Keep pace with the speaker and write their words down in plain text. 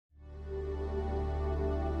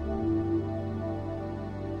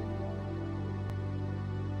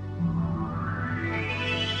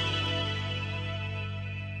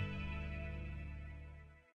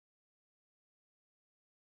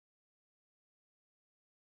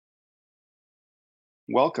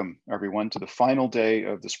Welcome, everyone, to the final day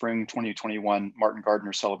of the Spring 2021 Martin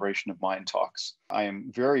Gardner Celebration of Mind Talks. I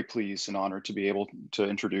am very pleased and honored to be able to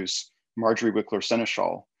introduce Marjorie Wikler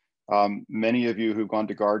Senechal. Many of you who've gone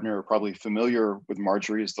to Gardner are probably familiar with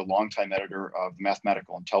Marjorie as the longtime editor of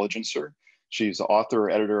Mathematical Intelligencer. She's the author,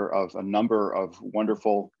 editor of a number of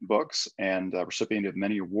wonderful books and a recipient of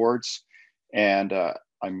many awards. And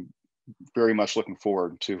I'm very much looking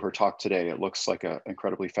forward to her talk today. It looks like an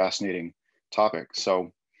incredibly fascinating topic.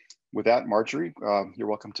 So with that, Marjorie, you're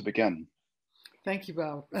welcome to begin. Thank you,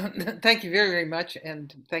 Bob. Thank you very, very much.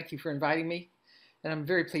 And thank you for inviting me. And I'm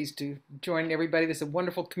very pleased to join everybody. This is a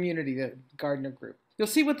wonderful community, the Gardner Group. You'll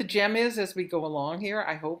see what the gem is as we go along here,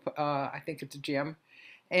 I hope. I think it's a gem.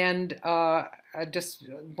 And I just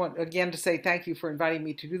want, again, to say thank you for inviting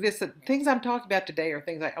me to do this. The things I'm talking about today are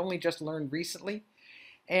things I only just learned recently.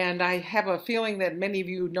 And I have a feeling that many of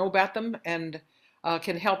you know about them and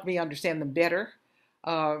can help me understand them better.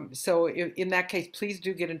 So in that case, please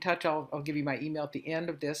do get in touch. I'll give you my email at the end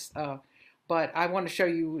of this. But I want to show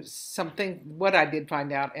you what I did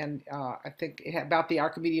find out, and I think about the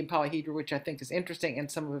Archimedean polyhedra, which I think is interesting,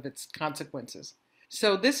 and some of its consequences.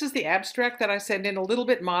 So this is the abstract that I sent in, a little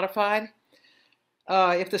bit modified.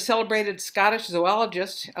 If the celebrated Scottish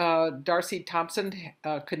zoologist Darcy Thompson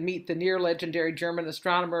could meet the near legendary German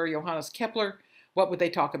astronomer Johannes Kepler, what would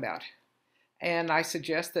they talk about? And I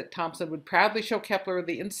suggest that Thompson would proudly show Kepler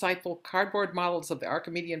the insightful cardboard models of the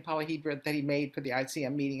Archimedean polyhedra that he made for the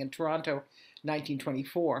ICM meeting in Toronto,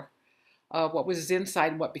 1924. What was his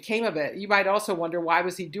insight and what became of it? You might also wonder, why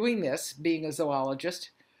was he doing this, being a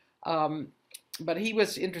zoologist? But he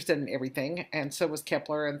was interested in everything, and so was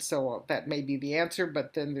Kepler, and so that may be the answer,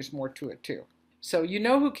 but then there's more to it too. So you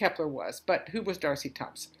know who Kepler was, but who was Darcy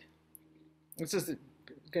Thompson? This is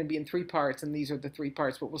going to be in three parts, and these are the three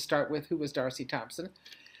parts, but we'll start with who was Darcy Thompson.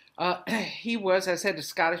 He was, as I said, a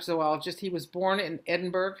Scottish zoologist. He was born in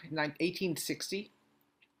Edinburgh in 1860,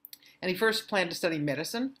 and he first planned to study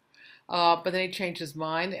medicine, but then he changed his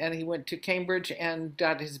mind, and he went to Cambridge and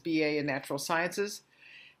got his BA in natural sciences,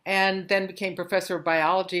 and then became professor of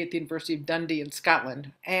biology at the University of Dundee in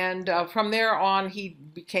Scotland. And from there on, he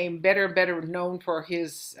became better and better known for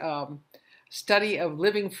his study of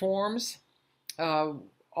living forms,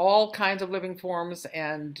 all kinds of living forms,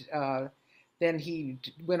 and then he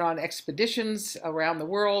went on expeditions around the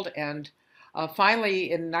world, and finally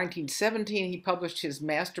in 1917 he published his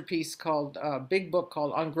masterpiece called big book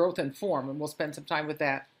called On Growth and Form, and we'll spend some time with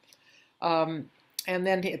that. And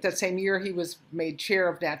then at that same year he was made chair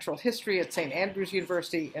of natural history at St. Andrews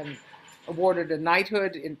University and awarded a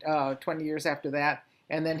knighthood in 20 years after that,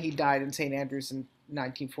 and then he died in St. Andrews in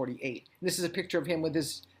 1948. This is a picture of him with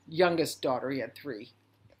his youngest daughter. He had three.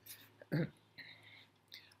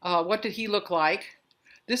 What did he look like?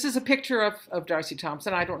 This is a picture of Darcy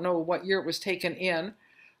Thompson. I don't know what year it was taken in,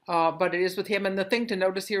 but it is with him. And the thing to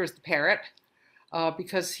notice here is the parrot,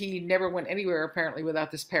 because he never went anywhere apparently without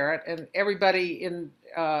this parrot. And everybody in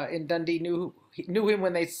Dundee knew him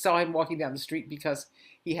when they saw him walking down the street because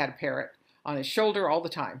he had a parrot on his shoulder all the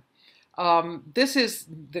time. This is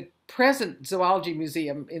the present zoology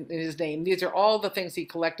museum in his name. These are all the things he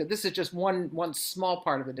collected. This is just one small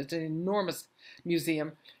part of it. It's an enormous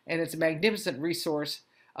museum, and it's a magnificent resource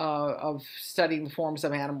of studying the forms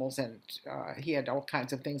of animals, and he had all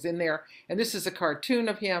kinds of things in there. And this is a cartoon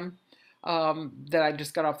of him that I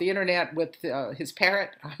just got off the internet with his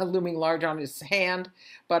parrot looming large on his hand,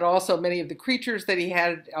 but also many of the creatures that he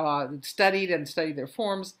had studied their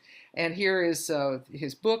forms. And here is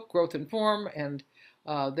his book, Growth and Form, and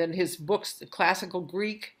then his books, Classical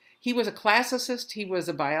Greek. He was a classicist. He was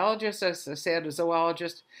a biologist, as I said, a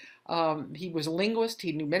zoologist. He was a linguist.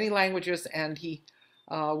 He knew many languages, and he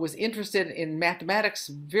was interested in mathematics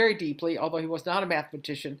very deeply, although he was not a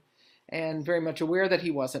mathematician and very much aware that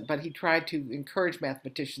he wasn't. But he tried to encourage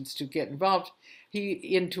mathematicians to get involved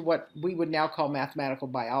into what we would now call mathematical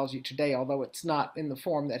biology today, although it's not in the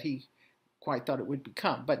form that he quite thought it would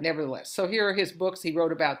become, but nevertheless. So here are his books. He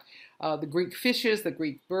wrote about the Greek fishes, the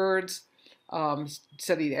Greek birds,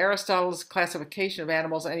 studied Aristotle's classification of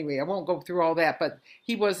animals. Anyway, I won't go through all that, but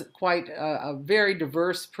he was quite a very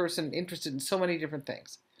diverse person, interested in so many different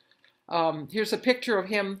things. Here's a picture of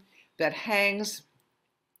him that hangs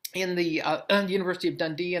in the University of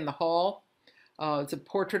Dundee in the hall. It's a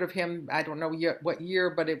portrait of him. I don't know what year,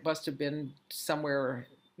 but it must have been somewhere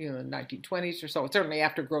in the 1920s or so, certainly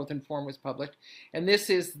after Growth and Form was published. And this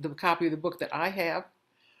is the copy of the book that I have.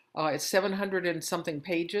 It's 700 and something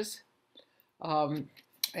pages. And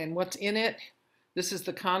what's in it? This is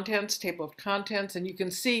the contents, table of contents, and you can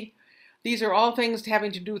see These are all things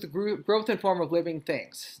having to do with the growth and form of living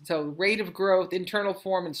things. So rate of growth, internal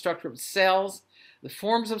form and structure of cells, the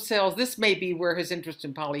forms of cells. This may be where his interest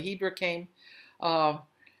in polyhedra came.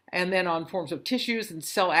 And then on forms of tissues and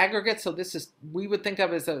cell aggregates. So this is, we would think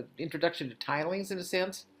of as an introduction to tilings in a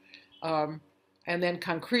sense. And then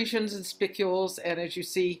concretions and spicules. And as you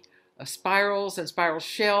see, spirals and spiral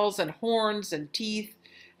shells and horns and teeth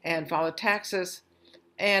and phalotaxis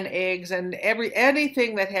and eggs and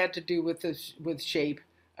anything that had to do with shape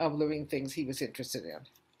of living things he was interested in.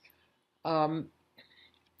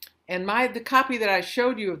 And the copy that I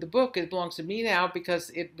showed you of the book, it belongs to me now because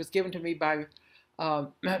it was given to me by a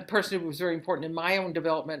person who was very important in my own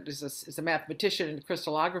development as a mathematician in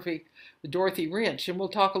crystallography, Dorothy Rynch. And we'll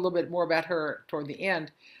talk a little bit more about her toward the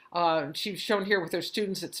end. She was shown here with her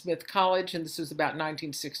students at Smith College, and this was about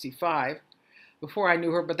 1965. Before I knew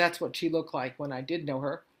her, but that's what she looked like when I did know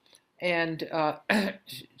her. And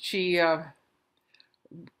she had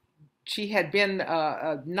been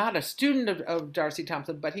not a student of Darcy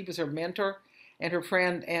Thompson, but he was her mentor and her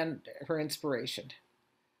friend and her inspiration.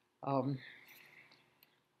 And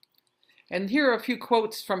here are a few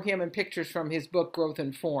quotes from him and pictures from his book, Growth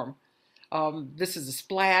and Form. This is a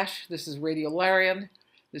splash. This is radiolarian.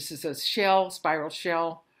 This is a shell, spiral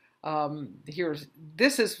shell.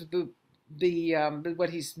 This is what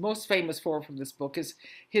he's most famous for from this book is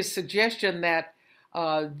his suggestion that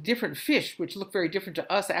different fish, which look very different to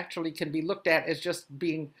us, actually can be looked at as just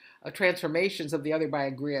being transformations of the other by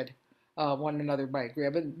a grid, one another by a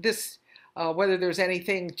grid. But this, whether there's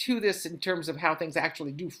anything to this in terms of how things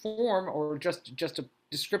actually do form or just a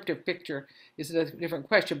descriptive picture is a different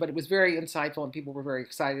question, but it was very insightful and people were very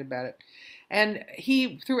excited about it. And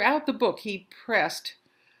throughout the book, he pressed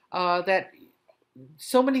that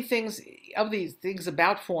so many things of these things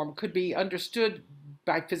about form could be understood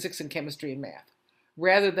by physics and chemistry and math,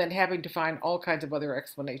 rather than having to find all kinds of other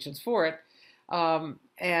explanations for it.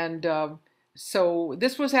 So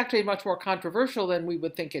this was actually much more controversial than we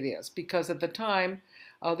would think it is, because at the time,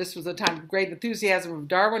 this was a time of great enthusiasm of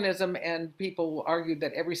Darwinism, and people argued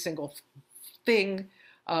that every single thing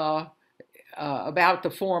about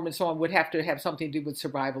the form and so on would have to have something to do with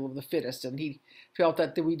survival of the fittest. And he felt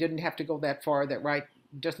that we didn't have to go that far, that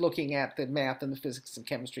just looking at the math and the physics and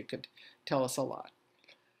chemistry could tell us a lot.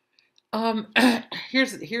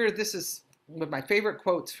 This is one of my favorite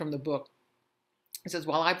quotes from the book. It says,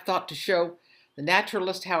 "While I've thought to show the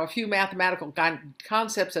naturalist how a few mathematical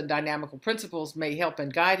concepts and dynamical principles may help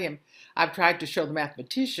and guide him, I've tried to show the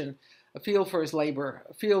mathematician a field for his labor,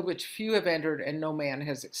 a field which few have entered and no man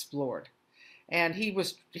has explored." And he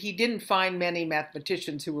didn't find many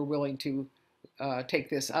mathematicians who were willing to take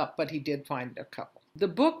this up, but he did find a couple. The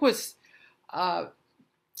book was,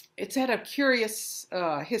 it's had a curious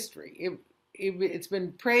history. It's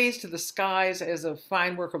been praised to the skies as a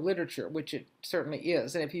fine work of literature, which it certainly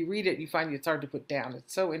is. And if you read it, you find it's hard to put down.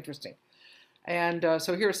 It's so interesting. And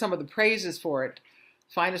so here are some of the praises for it.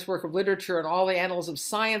 Finest work of literature in all the annals of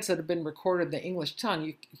science that have been recorded in the English tongue.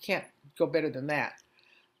 You can't go better than that.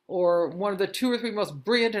 Or one of the 2 or 3 most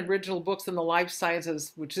brilliant and original books in the life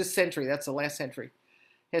sciences, which this century, that's the last century,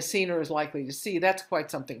 has seen or is likely to see. That's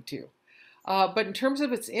quite something too. But in terms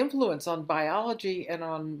of its influence on biology and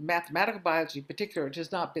on mathematical biology in particular, it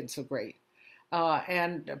has not been so great.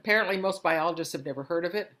 And apparently most biologists have never heard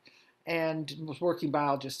of it, and most working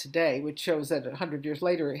biologists today, which shows that 100 years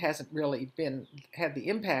later it hasn't really had the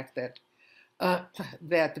impact that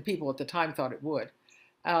the people at the time thought it would.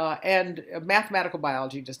 And mathematical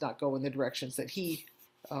biology does not go in the directions that he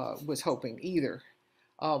was hoping either.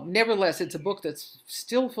 Nevertheless, it's a book that's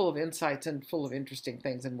still full of insights and full of interesting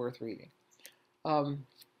things and worth reading.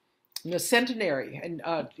 The centenary, and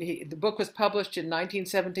the book was published in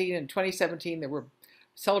 1917 and 2017. There were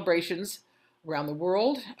celebrations around the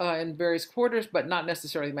world in various quarters, but not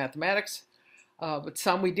necessarily mathematics. But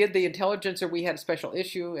some we did the Intelligencer, we had a special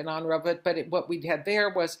issue in honor of it, but what we had there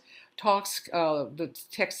was talks, the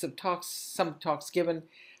texts of talks, some talks given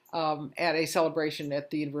at a celebration at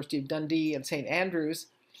the University of Dundee and St. Andrews.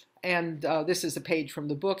 And this is a page from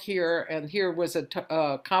the book here, and here was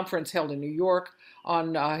a conference held in New York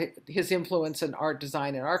on his influence in art,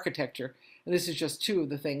 design, and architecture. And this is just 2 of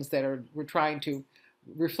the things that we're trying to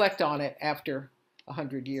reflect on it after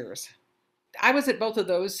 100 years. I was at both of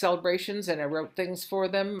those celebrations, and I wrote things for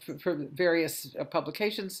them for various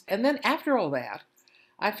publications. And then after all that,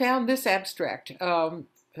 I found this abstract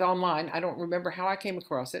online. I don't remember how I came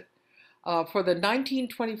across it. For the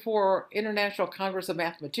 1924 International Congress of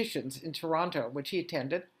Mathematicians in Toronto, which he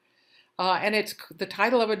attended. And the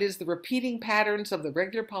title of it is "The Repeating Patterns of the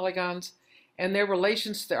Regular Polygons and Their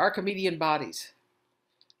Relations to the Archimedean Bodies."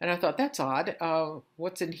 And I thought, that's odd.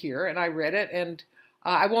 What's in here? And I read it, and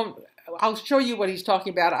I'll show you what he's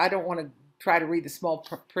talking about. I don't want to try to read the small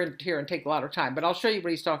print here and take a lot of time, but I'll show you what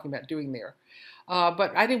he's talking about doing there.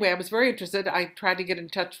 But anyway, I was very interested. I tried to get in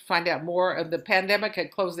touch to find out more. The pandemic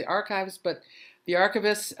had closed the archives, but the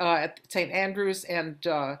archivists at St. Andrews and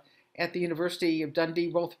at the University of Dundee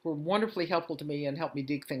both were wonderfully helpful to me and helped me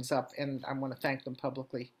dig things up, and I want to thank them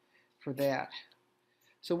publicly for that.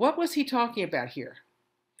 So what was he talking about here?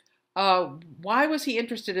 Why was he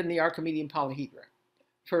interested in the Archimedean polyhedra?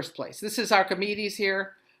 First place. This is Archimedes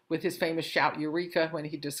here with his famous shout Eureka when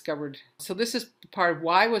he discovered. So this is part of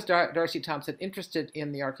why was Darcy Thompson interested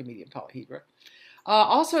in the Archimedean polyhedra.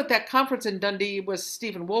 Also at that conference in Dundee was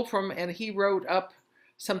Stephen Wolfram, and he wrote up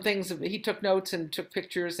some things. He took notes and took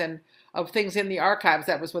pictures and of things in the archives.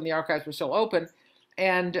 That was when the archives were still open,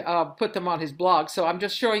 and put them on his blog. So I'm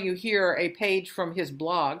just showing you here a page from his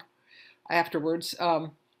blog afterwards,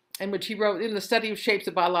 in which he wrote, in the study of shapes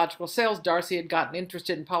of biological cells, Darcy had gotten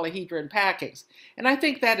interested in polyhedra and packings. And I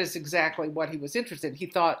think that is exactly what he was interested in. He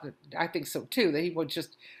thought, I think so too, that he would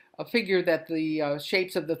just figure that the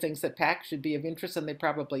shapes of the things that pack should be of interest, and they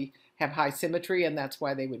probably have high symmetry, and that's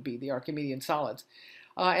why they would be the Archimedean solids.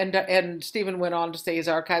 And Stephen went on to say his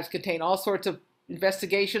archives contain all sorts of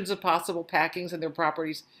investigations of possible packings and their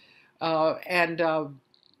properties, and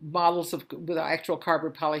models with actual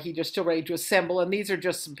cardboard polyhedra still ready to assemble. And these are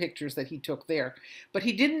just some pictures that he took there. But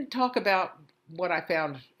he didn't talk about what I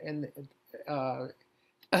found in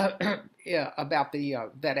yeah, about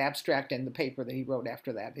that abstract and the paper that he wrote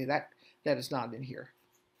after that. That is not in here.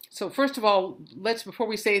 So first of all, before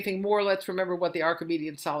we say anything more, let's remember what the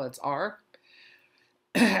Archimedean solids are.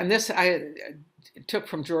 And this I took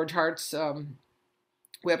from George Hart's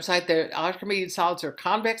website. The Archimedean solids are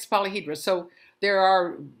convex polyhedra. So there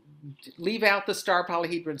are, leave out the star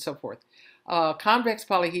polyhedra and so forth. Convex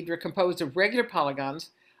polyhedra composed of regular polygons,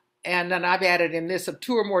 and then I've added in this of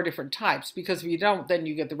two or more different types, because if you don't, then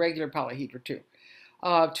you get the regular polyhedra too.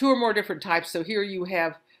 Two or more different types. So here you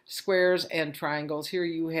have squares and triangles. Here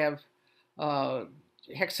you have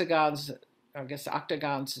hexagons, I guess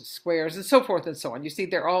octagons, squares, and so forth and so on. You see,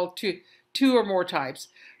 they're all two or more types,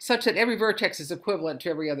 such that every vertex is equivalent to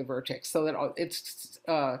every other vertex, so that it's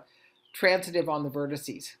transitive on the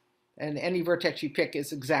vertices. And any vertex you pick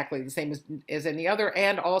is exactly the same as any other,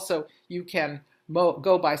 and also you can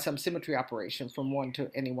go by some symmetry operation from one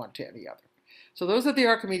to any other. So those are the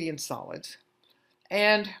Archimedean solids.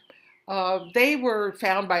 And they were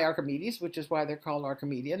found by Archimedes, which is why they're called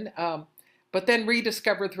Archimedean, but then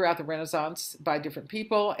rediscovered throughout the Renaissance by different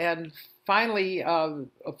people. And finally, a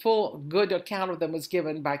full good account of them was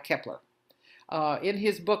given by Kepler in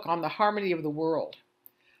his book on the harmony of the world,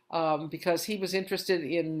 because he was interested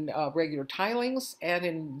in regular tilings and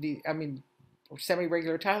in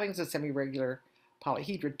semi-regular tilings and semi-regular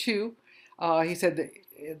polyhedra too. He said that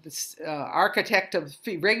this architect of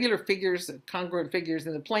regular figures, congruent figures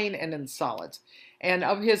in the plane and in the solids. And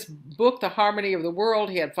of his book, The Harmony of the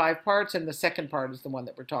World, he had 5 parts, and the second part is the one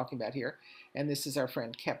that we're talking about here. And this is our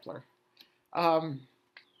friend Kepler. And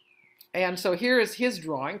so here is his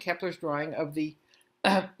drawing, Kepler's drawing of the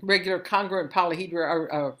regular congruent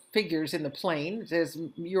polyhedra figures in the plane.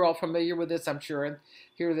 You're all familiar with this, I'm sure. And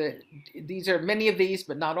here these are many of these,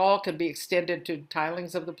 but not all, can be extended to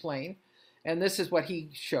tilings of the plane. And this is what he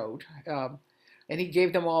showed. And he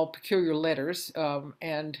gave them all peculiar letters.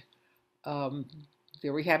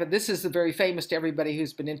 There we have it. This is very famous to everybody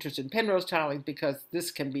who's been interested in Penrose tilings, because this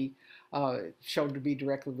can be shown to be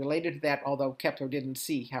directly related to that, although Kepler didn't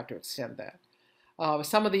see how to extend that.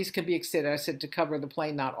 Some of these can be extended, I said, to cover the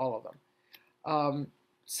plane, not all of them.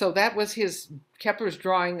 So that was Kepler's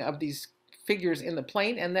drawing of these figures in the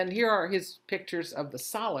plane. And then here are his pictures of the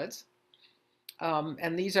solids.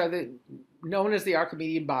 And these are known as the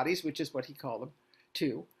Archimedean bodies, which is what he called them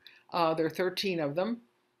too. There are 13 of them.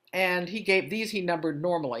 And he numbered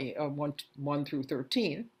normally, 1 through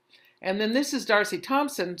 13. And then this is Darcy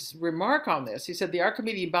Thompson's remark on this. He said the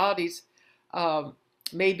Archimedean bodies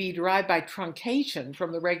may be derived by truncation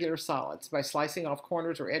from the regular solids, by slicing off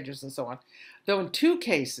corners or edges and so on. Though in 2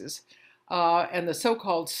 cases, and the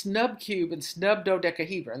so-called snub cube and snub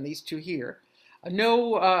dodecahedron, these 2 here,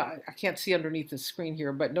 I can't see underneath the screen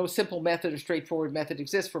here, but no simple method or straightforward method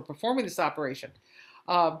exists for performing this operation.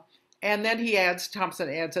 And then Thompson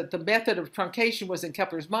adds that the method of truncation was in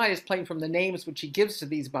Kepler's mind, as plain from the names which he gives to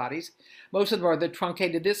these bodies. Most of them are the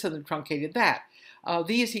truncated this and the truncated that.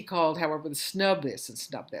 These he called, however, the snub this and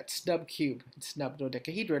snub that, snub cube and snub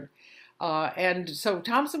dodecahedron. And so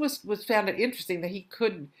Thompson found it interesting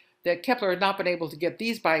that Kepler had not been able to get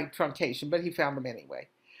these by truncation, but he found them anyway.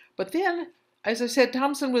 But then as I said,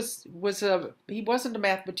 Thompson he wasn't a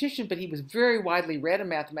mathematician, but he was very widely read in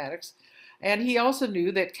mathematics, and he also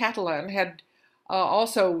knew that Catalan had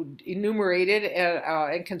also enumerated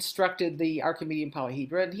and constructed the Archimedean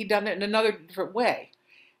polyhedra, and he'd done it in another different way,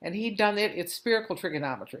 and he'd done it in spherical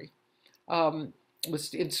trigonometry,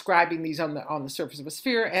 was inscribing these on the surface of a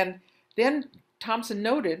sphere, and then Thompson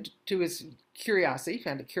noted, to his curiosity,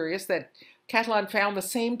 found it curious, that Catalan found the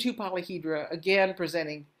same two polyhedra again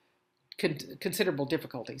presenting considerable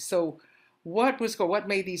difficulty. So what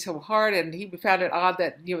made these so hard? And he found it odd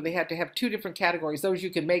that they had to have two different categories: those you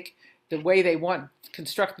can make the way they want,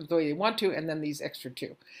 construct them the way they want to, and then these extra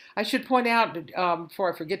two. I should point out,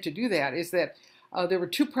 before I forget to do that, is that there were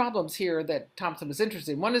two problems here that Thompson was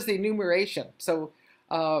interested in. One is the enumeration. So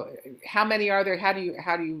how many are there? How do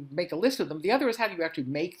you make a list of them? The other is how do you actually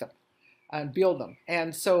make them and build them?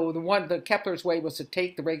 And so the Kepler's way was to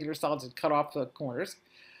take the regular solids and cut off the corners,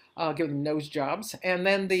 give them nose jobs. And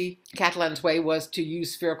then the Catalan's way was to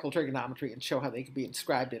use spherical trigonometry and show how they could be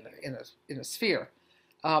inscribed in a sphere.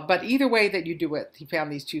 But either way that you do it, he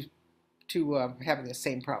found these two having the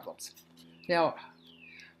same problems. Now,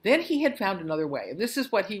 then he had found another way, and this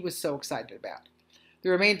is what he was so excited about.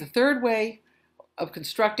 There remained the third way of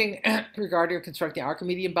constructing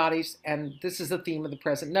Archimedean bodies, and this is the theme of the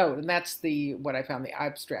present note, and that's what I found the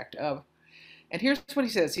abstract of. And here's what he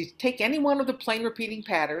says. He take any one of the plane repeating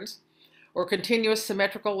patterns or continuous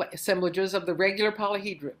symmetrical assemblages of the regular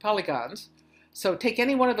polygons. So take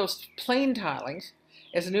any one of those plane tilings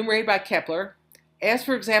as enumerated by Kepler, as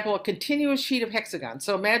for example, a continuous sheet of hexagons.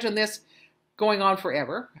 So imagine this going on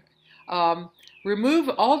forever. Remove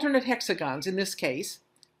alternate hexagons in this case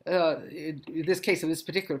of this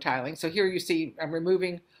particular tiling. So here you see I'm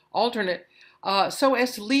removing alternate so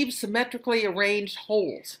as to leave symmetrically arranged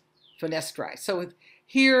holes, fenestrae. So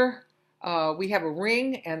here we have a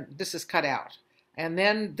ring, and this is cut out. And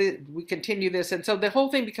then we continue this, and so the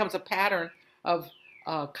whole thing becomes a pattern of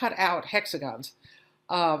cut out hexagons,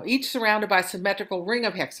 each surrounded by a symmetrical ring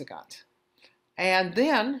of hexagons. And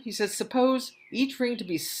then he says, suppose each ring to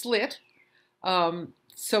be slit.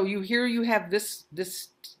 So here you have this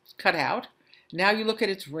cut out. Now you look at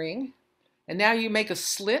its ring, and now you make a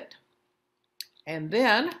slit, and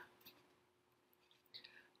then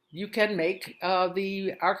you can make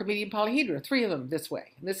the Archimedean polyhedra, 3 of them this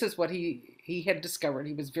way. And this is what he had discovered.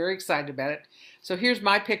 He was very excited about it. So here's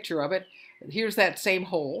my picture of it. Here's that same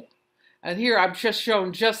hole. And here I've just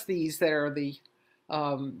shown just these that are the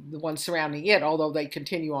ones surrounding it, although they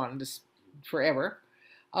continue on this forever.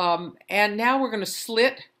 And now we're going to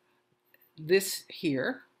slit this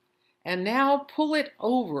here, and now pull it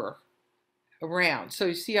over around. So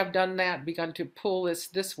you see I've done that, begun to pull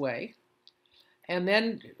this way, and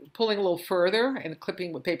then pulling a little further and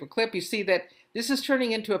clipping with paper clip, you see that this is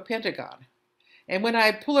turning into a pentagon. And when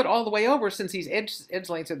I pull it all the way over, since these edge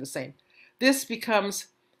lengths are the same, this becomes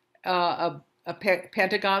a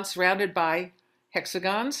pentagon surrounded by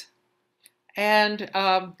hexagons. And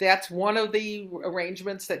that's one of the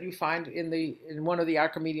arrangements that you find in one of the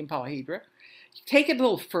Archimedean polyhedra. Take it a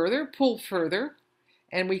little further, pull further,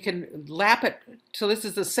 and we can lap it. So this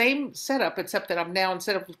is the same setup, except that I'm now,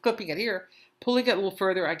 instead of clipping it here, pulling it a little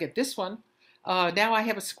further, I get this one. Now I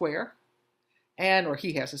have a square, or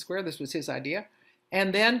he has a square. This was his idea.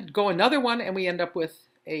 And then go another one, and we end up with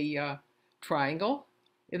a triangle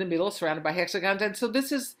in the middle, surrounded by hexagons. And so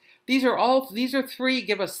these are 3,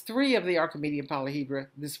 give us 3 of the Archimedean polyhedra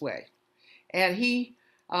this way. And he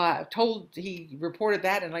reported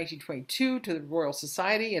that in 1922 to the Royal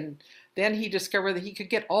Society, and then he discovered that he could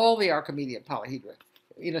get all the Archimedean polyhedra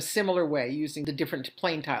in a similar way using the different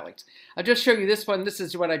plane tilings. I'll just show you this one. This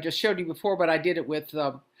is what I just showed you before, but I did it with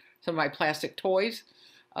some of my plastic toys.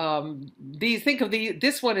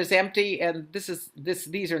 This one is empty, and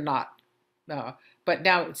these are not. But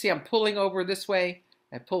now see, I'm pulling over this way.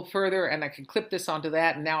 I pull further, and I can clip this onto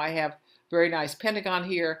that, and now I have very nice pentagon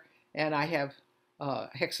here, and I have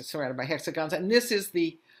surrounded by hexagons. And this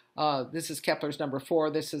is Kepler's number 4.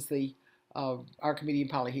 This is the Archimedean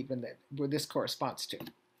polyhedron where this corresponds to.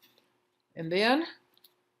 And then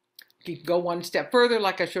go one step further,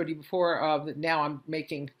 like I showed you before. Now I'm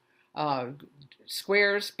making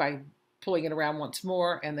squares by pulling it around once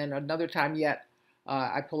more, and then another time yet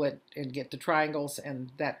I pull it and get the triangles,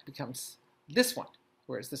 and that becomes this one.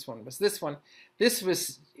 Whereas this one was this one.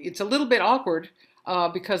 It's a little bit awkward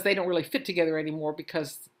because they don't really fit together anymore,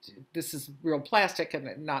 because this is real plastic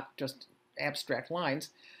and not just abstract lines.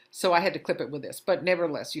 So I had to clip it with this, but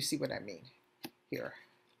nevertheless, you see what I mean here.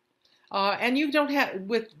 And you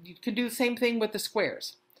can do the same thing with the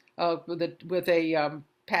squares, with a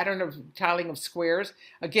pattern of tiling of squares.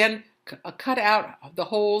 Again, cut out the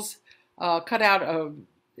holes, cut out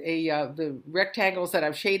the rectangles that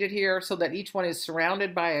I've shaded here so that each one is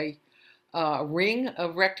surrounded by a ring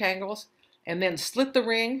of rectangles, and then slit the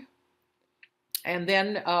ring, and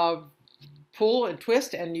then pull and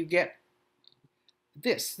twist, and you get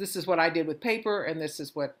this. This is what I did with paper, and this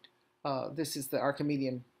is what this is the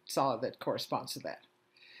Archimedean solid that corresponds to that.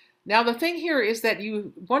 Now the thing here is that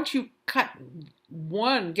once you get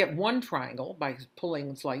one triangle by pulling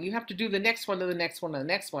and sliding, you have to do the next one to the next one to the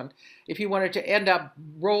next one if you want it to end up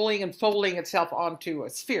rolling and folding itself onto a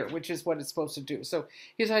sphere, which is what it's supposed to do. So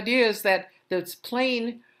his idea is that this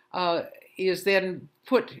plane is then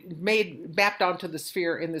mapped onto the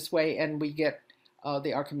sphere in this way, and we get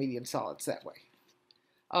the Archimedean solids that way.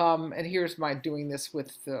 And here's my doing this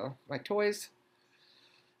with my toys.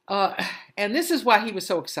 And this is why he was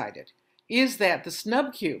so excited, is that the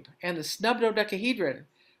snub cube and the snub dodecahedron,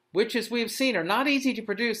 which as we've seen are not easy to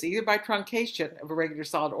produce either by truncation of a regular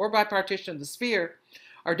solid or by partition of the sphere,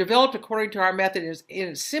 are developed according to our method in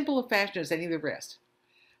as simple a fashion as any of the rest.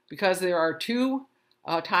 Because there are two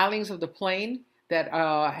tilings of the plane that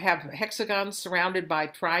have hexagons surrounded by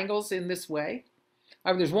triangles in this way.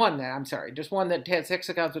 There's one that, I'm sorry, just one that has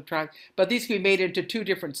hexagons with triangles, but these can be made into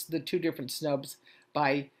the two different snubs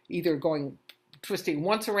by either twisting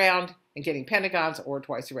once around and getting pentagons, or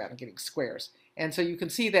twice around and getting squares. And so you can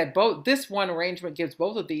see that this one arrangement gives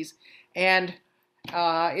both of these, and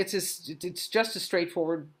it's just a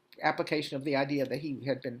straightforward application of the idea that he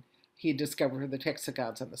had discovered the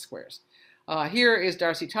hexagons and the squares. Here is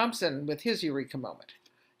Darcy Thompson with his eureka moment.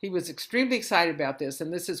 He was extremely excited about this,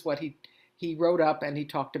 and this is what he wrote up and he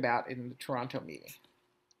talked about in the Toronto meeting.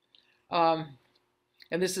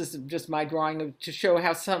 And this is just my drawing to show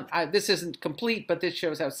how this isn't complete, but this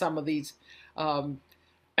shows how some of these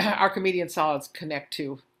Archimedean solids connect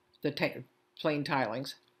to the plane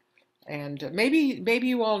tilings. And maybe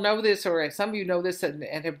you all know this, or some of you know this and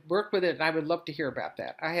have worked with it, and I would love to hear about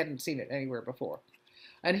that. I hadn't seen it anywhere before.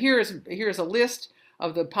 And here's a list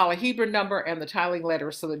of the polyhedra number and the tiling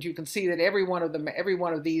letters, so that you can see that every one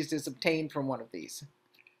of these is obtained from one of these.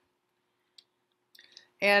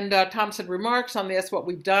 And Thompson remarks on this, what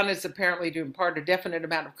we've done is apparently to impart a definite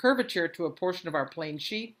amount of curvature to a portion of our plane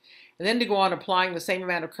sheet, and then to go on applying the same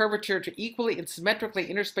amount of curvature to equally and symmetrically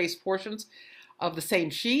interspaced portions of the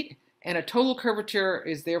same sheet, and a total curvature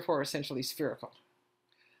is therefore essentially spherical.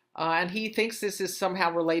 And he thinks this is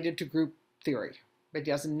somehow related to group theory, but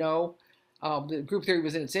he doesn't know. The group theory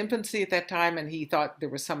was in its infancy at that time, and he thought there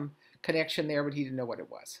was some connection there, but he didn't know what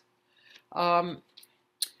it was.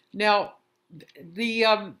 Now,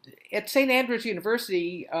 at St. Andrews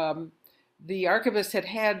University, the archivist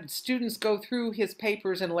had students go through his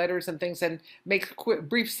papers and letters and things and make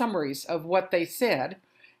brief summaries of what they said.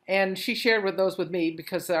 And she shared those with me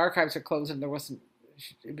because the archives are closed and it was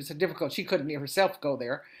difficult. She couldn't herself go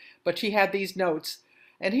there, but she had these notes.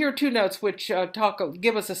 And here are two notes which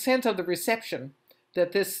give us a sense of the reception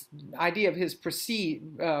that this idea of his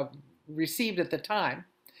received at the time.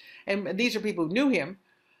 And these are people who knew him.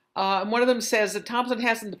 And one of them says that Thompson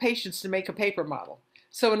hasn't the patience to make a paper model.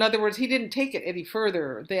 So in other words, he didn't take it any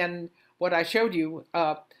further than what I showed you.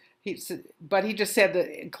 But he just said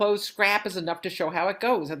that enclosed scrap is enough to show how it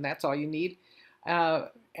goes, and that's all you need. And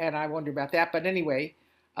I wonder about that. But anyway,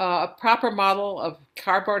 a proper model of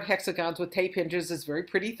cardboard hexagons with tape hinges is a very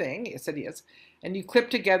pretty thing. Yes, it is. And you clip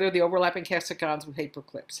together the overlapping hexagons with paper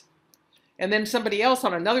clips. And then somebody else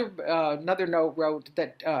on another note wrote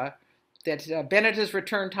that Bennett has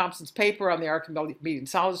returned Thompson's paper on the Archimedean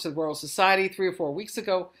solids to the Royal Society 3 or 4 weeks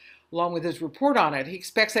ago, along with his report on it. He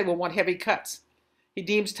expects they will want heavy cuts. He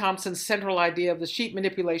deems Thompson's central idea of the sheet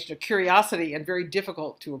manipulation a curiosity and very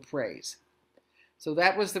difficult to appraise. So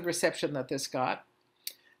that was the reception that this got.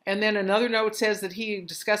 And then another note says that he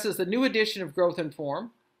discusses the new edition of Growth and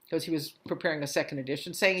Form, because he was preparing a second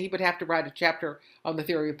edition, saying he would have to write a chapter on the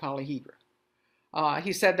theory of polyhedra.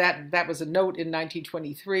 He said that was a note in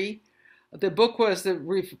 1923.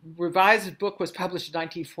 The revised book was published in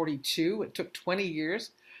 1942. It took 20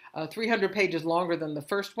 years, 300 pages longer than the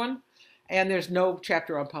first one, and there's no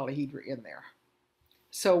chapter on polyhedra in there.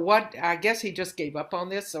 So I guess he just gave up on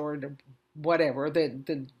this, or whatever.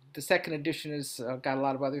 The second edition has got a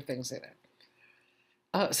lot of other things in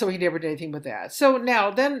it. So he never did anything with that. So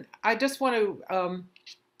now then I just want to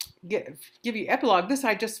give you epilogue. This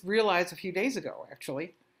I just realized a few days ago,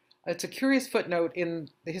 actually. It's a curious footnote in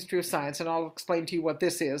the history of science, and I'll explain to you what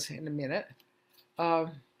this is in a minute.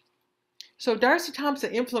 So Darcy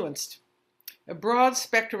Thompson influenced a broad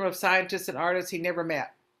spectrum of scientists and artists he never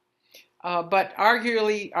met, but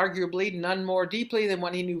arguably none more deeply than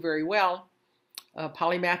one he knew very well,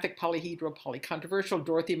 polymathic, polyhedral, polycontroversial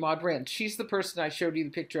Dorothy Maud Wrench. She's the person I showed you the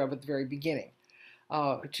picture of at the very beginning.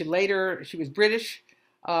 She was British,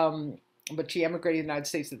 but she emigrated to the United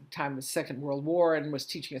States at the time of the Second World War and was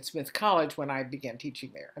teaching at Smith College when I began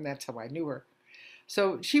teaching there, and that's how I knew her.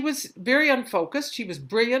 So she was very unfocused. She was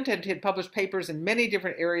brilliant and had published papers in many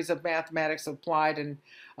different areas of mathematics, applied and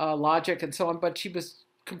logic and so on, but she was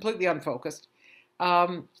completely unfocused.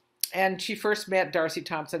 And she first met Darcy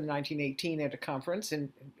Thompson in 1918 at a conference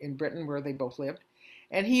in Britain where they both lived.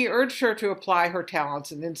 And he urged her to apply her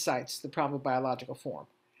talents and insights to the problem of biological form.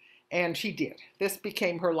 And she did. This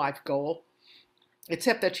became her life goal,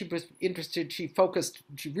 except that she was interested, she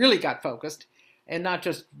really got focused, and not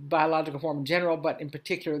just biological form in general, but in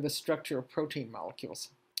particular the structure of protein molecules.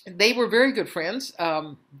 They were very good friends.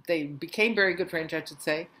 They became very good friends, I should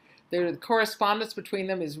say. The correspondence between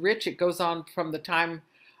them is rich. It goes on from the time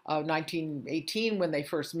of 1918 when they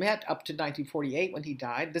first met up to 1948 when he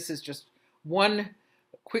died. This is just one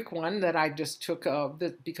quick one that I just took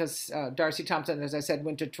because Darcy Thompson, as I said,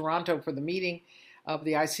 went to Toronto for the meeting of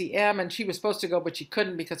the ICM, and she was supposed to go, but she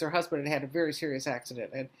couldn't because her husband had had a very serious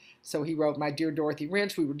accident. And so he wrote, "My dear Dorothy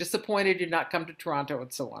Wrench, we were disappointed you did not come to Toronto,"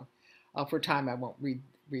 and so on. For time, I won't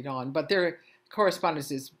read on, but their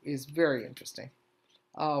correspondence is very interesting.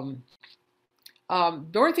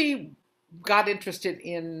 Dorothy got interested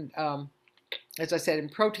in, as I said, in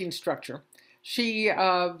protein structure. She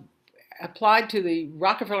applied to the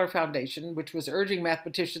Rockefeller Foundation, which was urging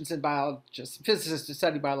mathematicians and physicists to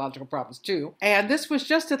study biological problems too. And this was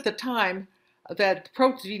just at the time that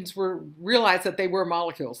proteins were realized that they were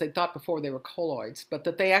molecules. They thought before they were colloids, but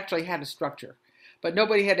that they actually had a structure. But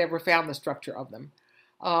nobody had ever found the structure of them.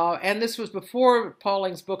 And this was before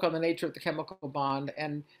Pauling's book on the nature of the chemical bond.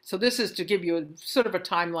 And so this is to give you sort of a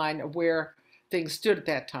timeline of where things stood at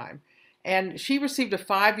that time. And she received a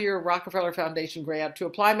 5-year Rockefeller Foundation grant to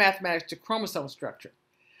apply mathematics to chromosome structure.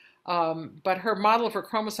 But her model for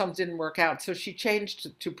chromosomes didn't work out, so she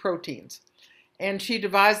changed to proteins. And she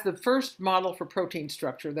devised the first model for protein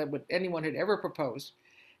structure that anyone had ever proposed,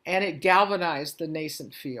 and it galvanized the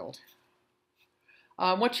nascent field.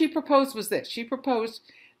 What she proposed was this. She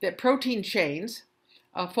proposed that protein chains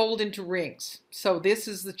fold into rings. So this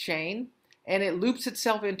is the chain, and it loops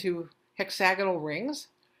itself into hexagonal rings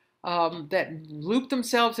that loop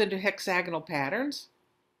themselves into hexagonal patterns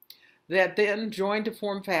that then join to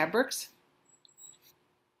form fabrics.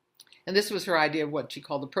 And this was her idea of what she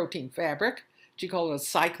called the protein fabric. She called it a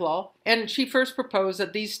cyclol. And she first proposed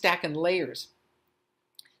that these stack in layers.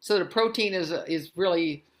 So the protein is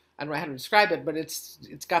really, I don't know how to describe it, but it's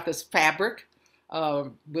got this fabric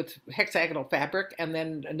with hexagonal fabric, and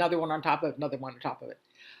then another one on top of it, another one on top of it.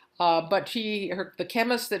 But the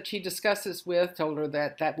chemist that she discusses with told her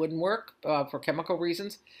that that wouldn't work for chemical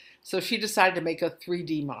reasons. So she decided to make a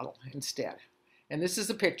 3D model instead. And this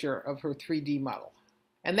is a picture of her 3D model.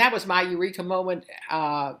 And that was my eureka moment.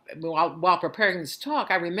 While preparing this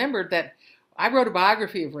talk, I remembered that I wrote a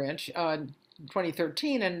biography of Wrench in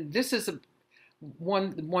 2013, and this is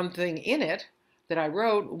one thing in it that I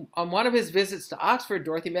wrote. On one of his visits to Oxford,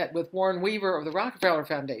 Dorothy met with Warren Weaver of the Rockefeller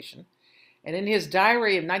Foundation. And in his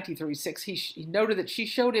diary of 1936, he noted that she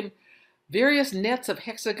showed him various nets of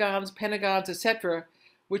hexagons, pentagons, etc.,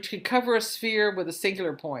 which could cover a sphere with a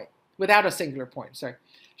singular point, without a singular point, sorry.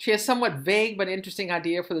 She has a somewhat vague but interesting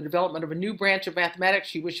idea for the development of a new branch of mathematics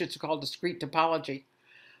she wishes to call discrete topology.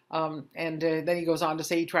 Then he goes on to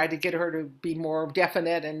say he tried to get her to be more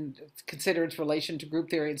definite and consider its relation to group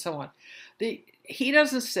theory and so on. He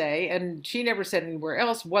doesn't say, and she never said anywhere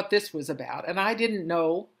else, what this was about. And I didn't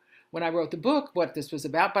know when I wrote the book what this was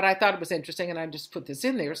about, but I thought it was interesting, and I just put this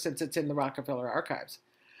in there since it's in the Rockefeller archives.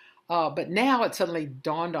 But now it suddenly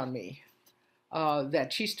dawned on me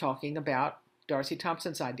that she's talking about Darcy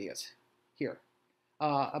Thompson's ideas here,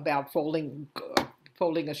 about folding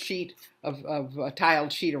a sheet of a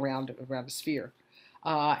tiled sheet around a sphere.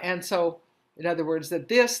 And so, in other words, that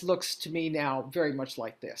this looks to me now very much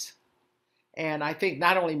like this. And I think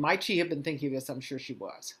not only might she have been thinking of this, I'm sure she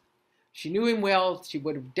was. She knew him well. She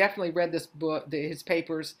would have definitely read this book, his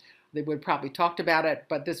papers. They would have probably talked about it,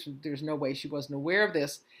 but there's no way she wasn't aware of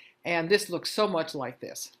this. And this looks so much like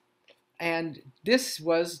this. And this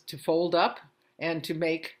was to fold up and to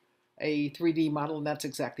make a 3D model, and that's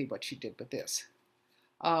exactly what she did with this.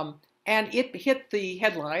 And it hit the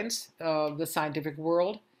headlines of the scientific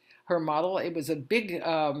world, her model. It was a big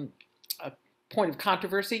a point of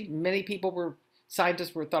controversy. Many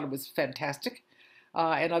scientists thought it was fantastic,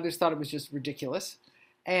 and others thought it was just ridiculous.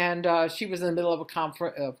 And she was in the middle of a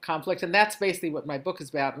conflict, and that's basically what my book is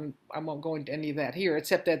about, and I won't go into any of that here,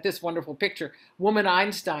 except that this wonderful picture, Woman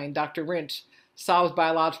Einstein, Dr. Wrench, solves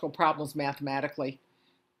biological problems mathematically.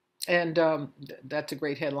 And that's a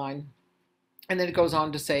great headline. And then it goes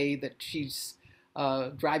on to say that she's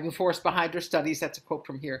driving force behind her studies, that's a quote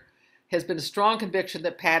from here, has been a strong conviction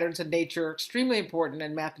that patterns in nature are extremely important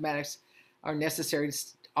and mathematics are necessary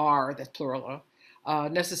that's plural,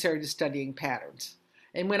 necessary to studying patterns.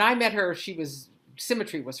 And when I met her,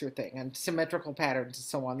 symmetry was her thing, and symmetrical patterns and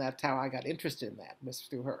so on. That's how I got interested in that, was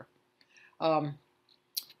through her.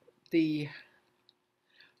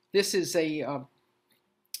 This is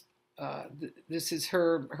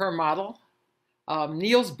her model.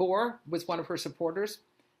 Niels Bohr was one of her supporters,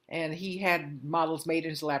 and he had models made in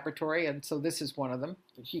his laboratory, and so this is one of them.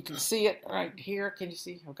 If you can see it right here, can you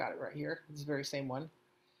see? I've got it right here. It's the very same one.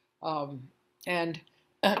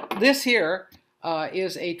 This here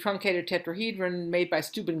is a truncated tetrahedron made by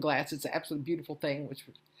Stubinglass. It's an absolutely beautiful thing,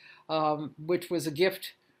 which was a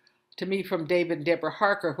gift to me from David and Deborah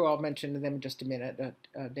Harker, who I'll mention to them in just a minute.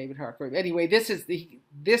 David Harker. Anyway, this is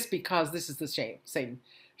because this is the same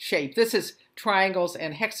shape. This is triangles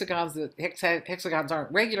and hexagons. The hexagons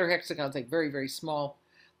aren't regular hexagons, like very, very small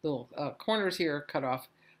little corners here cut off,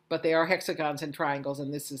 but they are hexagons and triangles,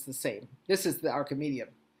 and this is the same. This is the Archimedean.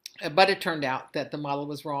 But it turned out that the model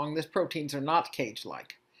was wrong. These proteins are not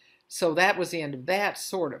cage-like. So that was the end of that,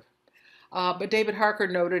 sort of. But David Harker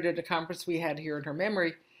noted at a conference we had here in her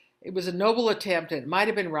memory, it was a noble attempt, and it might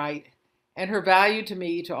have been right, and her value to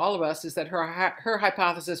me, to all of us, is that her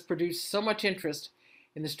hypothesis produced so much interest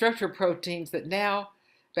in the structure of proteins that now,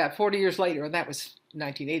 about 40 years later, and that was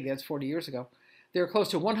 1980, that's 40 years ago, there are close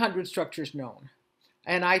to 100 structures known.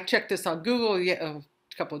 And I checked this on Google a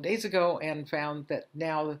couple of days ago and found that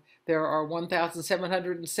now there are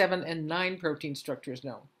 1,707 and 9 protein structures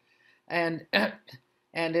known. And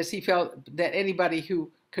as he felt that anybody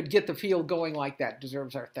who could get the field going like that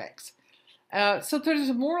deserves our thanks. So there's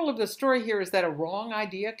a moral of the story here, is that a wrong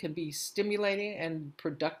idea can be stimulating and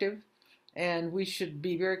productive, and we should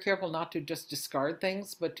be very careful not to just discard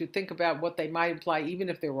things, but to think about what they might imply, even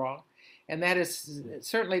if they're wrong. And that is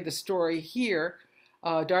certainly the story here.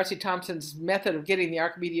 Darcy Thompson's method of getting the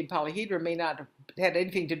Archimedean polyhedra may not have had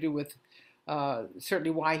anything to do with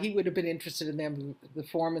certainly why he would have been interested in them, the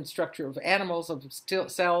form and structure of animals, of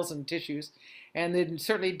cells and tissues, and they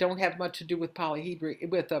certainly don't have much to do with polyhedra,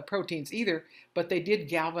 with proteins either, but they did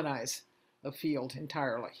galvanize a field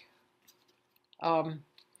entirely.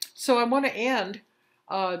 So I want to end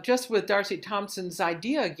just with Darcy Thompson's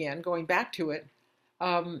idea again, going back to it.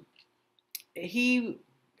 It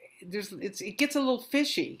gets a little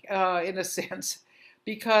fishy in a sense,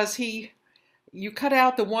 because you cut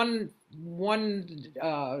out the one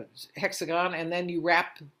hexagon, and then you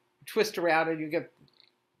twist around, and you get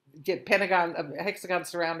hexagon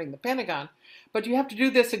surrounding the pentagon. But you have to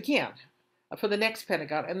do this again for the next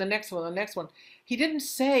pentagon, and the next one, the next one. He didn't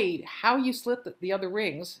say how you slit the other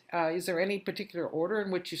rings. Is there any particular order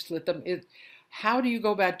in which you slit them? How do you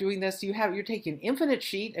go about doing this? You're taking an infinite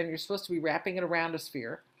sheet, and you're supposed to be wrapping it around a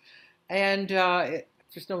sphere. And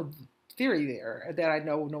there's no theory there that I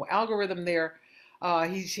know, no algorithm there.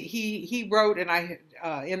 He wrote, and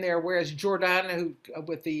in there, whereas Jordan, who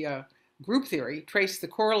with the group theory, traced the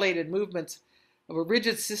correlated movements of a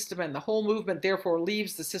rigid system, and the whole movement therefore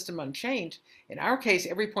leaves the system unchanged. In our case,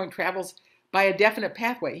 every point travels by a definite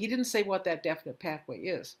pathway. He didn't say what that definite pathway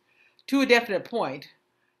is. To a definite point,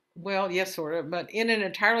 well, yes, sort of, but in an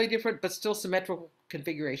entirely different but still symmetrical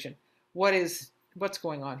configuration. What's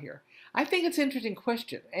going on here? I think it's an interesting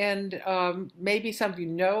question, and maybe some of you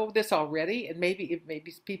know this already, and maybe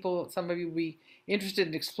some of you will be interested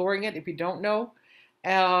in exploring it if you don't know,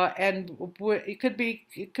 and it could be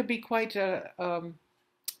quite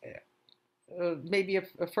maybe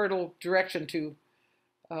a fertile direction to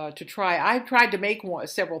try. I've tried to make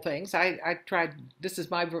several things. I tried. This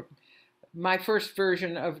is my first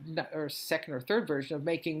version or second or third version of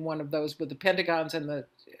making one of those with the pentagons and the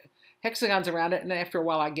hexagons around it, and after a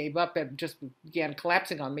while I gave up and just began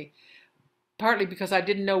collapsing on me, partly because I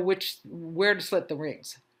didn't know where to slit the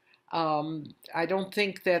rings. I don't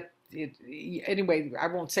think that anyway, I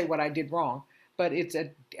won't say what I did wrong, but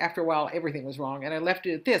after a while everything was wrong, and I left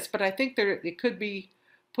it at this. But I think it could be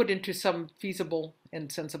put into some feasible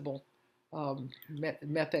and sensible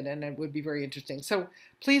method, and it would be very interesting. So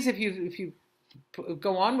please, if you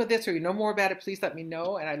go on with this or you know more about it, please let me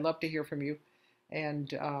know, and I'd love to hear from you.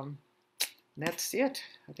 And that's it,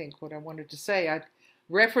 I think, what I wanted to say.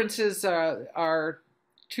 References are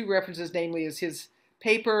 2 references, namely is his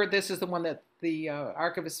paper. This is the one that the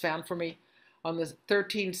archivist found for me on the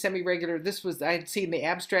 13 semi-regular. I had seen the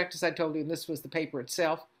abstract, as I told you, and this was the paper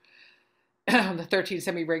itself. the 13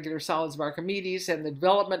 semi-regular solids of Archimedes, and the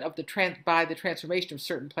development of by the transformation of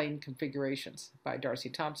certain plane configurations by Darcy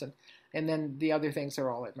Thompson. And then the other things are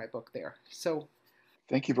all in my book there. So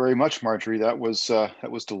thank you very much, Marjorie. That was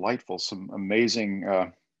delightful. Some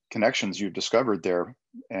amazing connections you discovered there,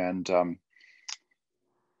 and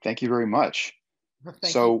thank you very much.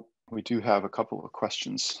 thank you. We do have a couple of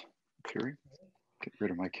questions. Carrie, get rid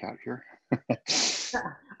of my cat here.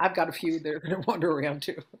 I've got a few that are going to wander around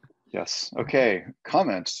too. Yes. Okay.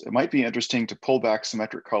 Comments. It might be interesting to pull back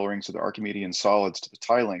symmetric colorings of the Archimedean solids to the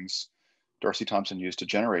tilings Darcy Thompson used to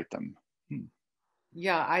generate them.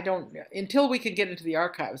 Yeah, I don't, until we can get into the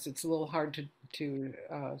archives, it's a little hard to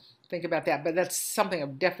think about that. But that's something I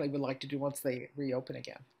definitely would like to do once they reopen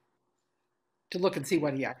again, to look and see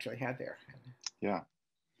what he actually had there. Yeah.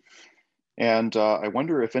 And I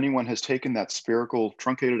wonder if anyone has taken that spherical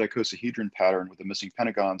truncated icosahedron pattern with the missing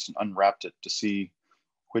pentagons and unwrapped it to see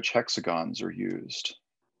which hexagons are used.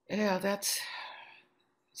 Yeah, that's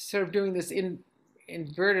sort of doing this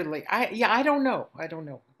invertedly. I don't know. I don't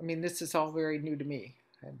know. I mean, this is all very new to me.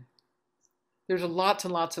 And there's lots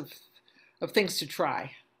and lots of things to try.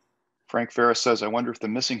 Frank Ferris says, I wonder if the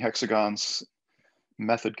missing hexagons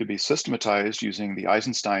method could be systematized using the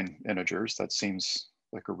Eisenstein integers. That seems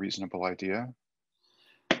like a reasonable idea.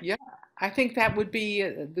 Yeah, I think that would be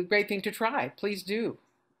the great thing to try. Please do.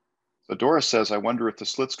 So Doris says, I wonder if the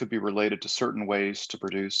slits could be related to certain ways to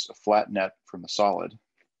produce a flat net from the solid.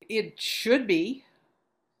 It should be.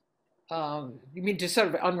 You mean to sort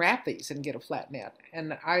of unwrap these and get a flat net?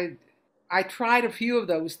 And I tried a few of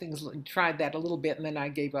those things, tried that a little bit, and then I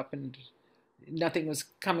gave up, and nothing was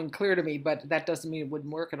coming clear to me. But that doesn't mean it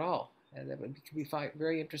wouldn't work at all. And that would be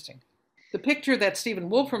very interesting. The picture that Stephen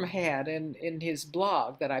Wolfram had in his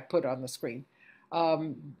blog that I put on the screen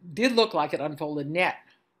did look like an unfolded net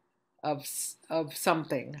of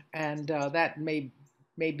something, and that may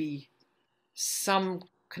be some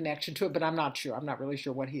connection to it, but I'm not sure. I'm not really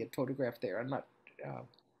sure what he had photographed there. I'm not.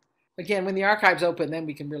 Again, when the archives open, then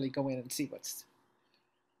we can really go in and see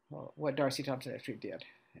what Darcy Thompson actually did.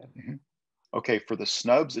 Mm-hmm. Okay, for the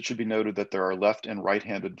snubs, it should be noted that there are left and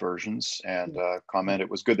right-handed versions, and comment, it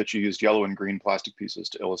was good that you used yellow and green plastic pieces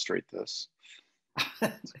to illustrate this.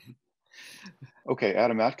 Okay,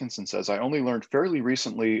 Adam Atkinson says, I only learned fairly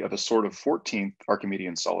recently of a sort of 14th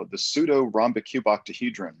Archimedean solid, the pseudo-rhombic cube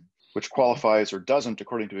octahedron, which qualifies or doesn't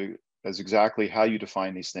according to as exactly how you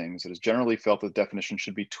define these things. It is generally felt that the definition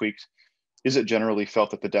should be tweaked. Is it generally felt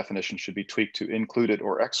that the definition should be tweaked to include it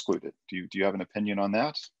or exclude it? Do you have an opinion on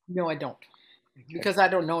that? No, I don't, because I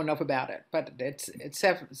don't know enough about it, but it's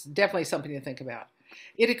definitely something to think about.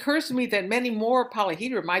 It occurs to me that many more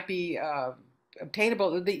polyhedra might be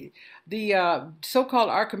obtainable. The so-called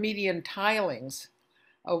Archimedean tilings,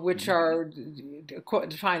 which are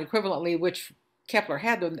defined equivalently, which Kepler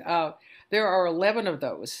had them. There are 11 of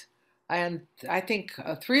those, and I think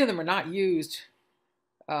 3 of them are not used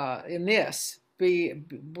in this.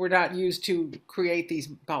 Were not used to create these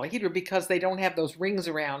polyhedra because they don't have those rings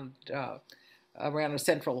around a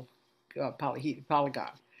central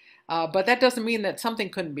polygon. But that doesn't mean that something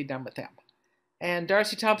couldn't be done with them. And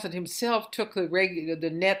Darcy Thompson himself took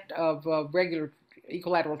the net of regular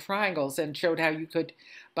equilateral triangles and showed how you could,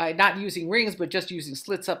 by not using rings but just using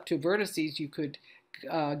slits up to vertices, you could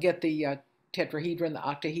get the tetrahedron, the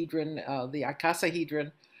octahedron, the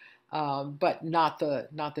icosahedron, but not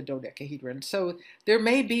the dodecahedron. So there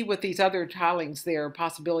may be, with these other tilings, there are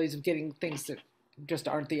possibilities of getting things that just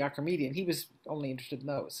aren't the Archimedean. He was only interested in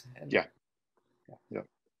those. And, yeah.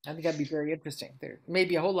 I think that'd be very interesting. There may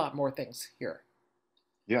be a whole lot more things here.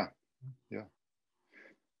 Yeah.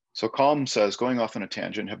 So CoM says, going off on a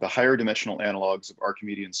tangent, have the higher dimensional analogs of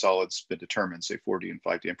Archimedean solids been determined, say 4D and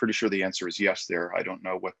 5D? I'm pretty sure the answer is yes there. I don't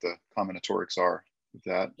know what the combinatorics are with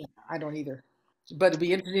that. Yeah, I don't either. But it'd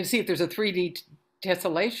be interesting to see if there's a 3D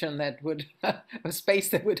tessellation that would, a space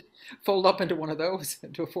that would fold up into one of those,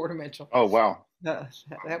 into a 4-dimensional. Oh, wow.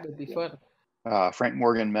 That would be fun. Frank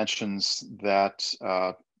Morgan mentions that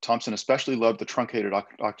Thompson especially loved the truncated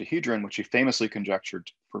octahedron, which he famously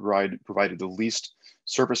conjectured provided the least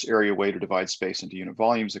surface area way to divide space into unit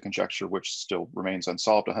volumes, a conjecture which still remains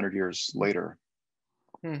unsolved 100 years later.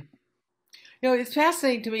 It's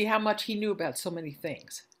fascinating to me how much he knew about so many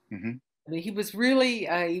things. Mm-hmm. I mean, he was really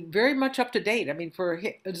very much up to date. I mean, for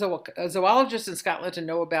a zoologist in Scotland to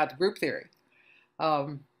know about the group theory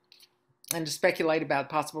and to speculate about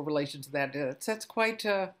possible relations to that, that's quite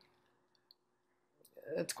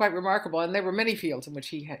it's quite remarkable. And there were many fields in which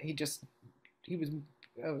he was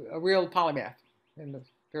a real polymath in the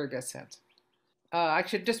very best sense. I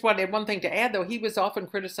should just want one thing to add, though. He was often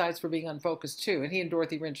criticized for being unfocused too, and he and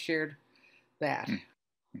Dorothy Wrench shared that.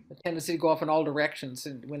 Mm-hmm. The tendency to go off in all directions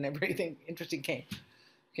and when everything interesting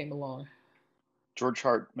came along. George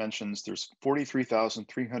Hart mentions there's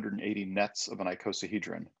 43,380 nets of an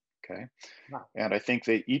icosahedron. Okay. Wow. And I think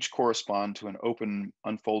they each correspond to an open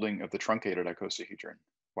unfolding of the truncated icosahedron.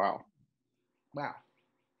 Wow. Wow.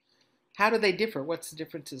 How do they differ? What's the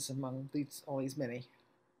differences among all these many?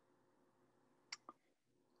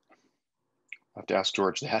 I'll have to ask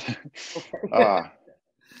George that. Okay.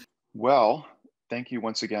 Well, thank you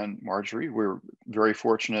once again, Marjorie. We're very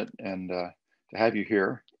fortunate and to have you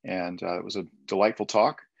here. And it was a delightful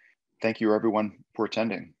talk. Thank you, everyone, for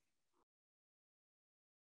attending.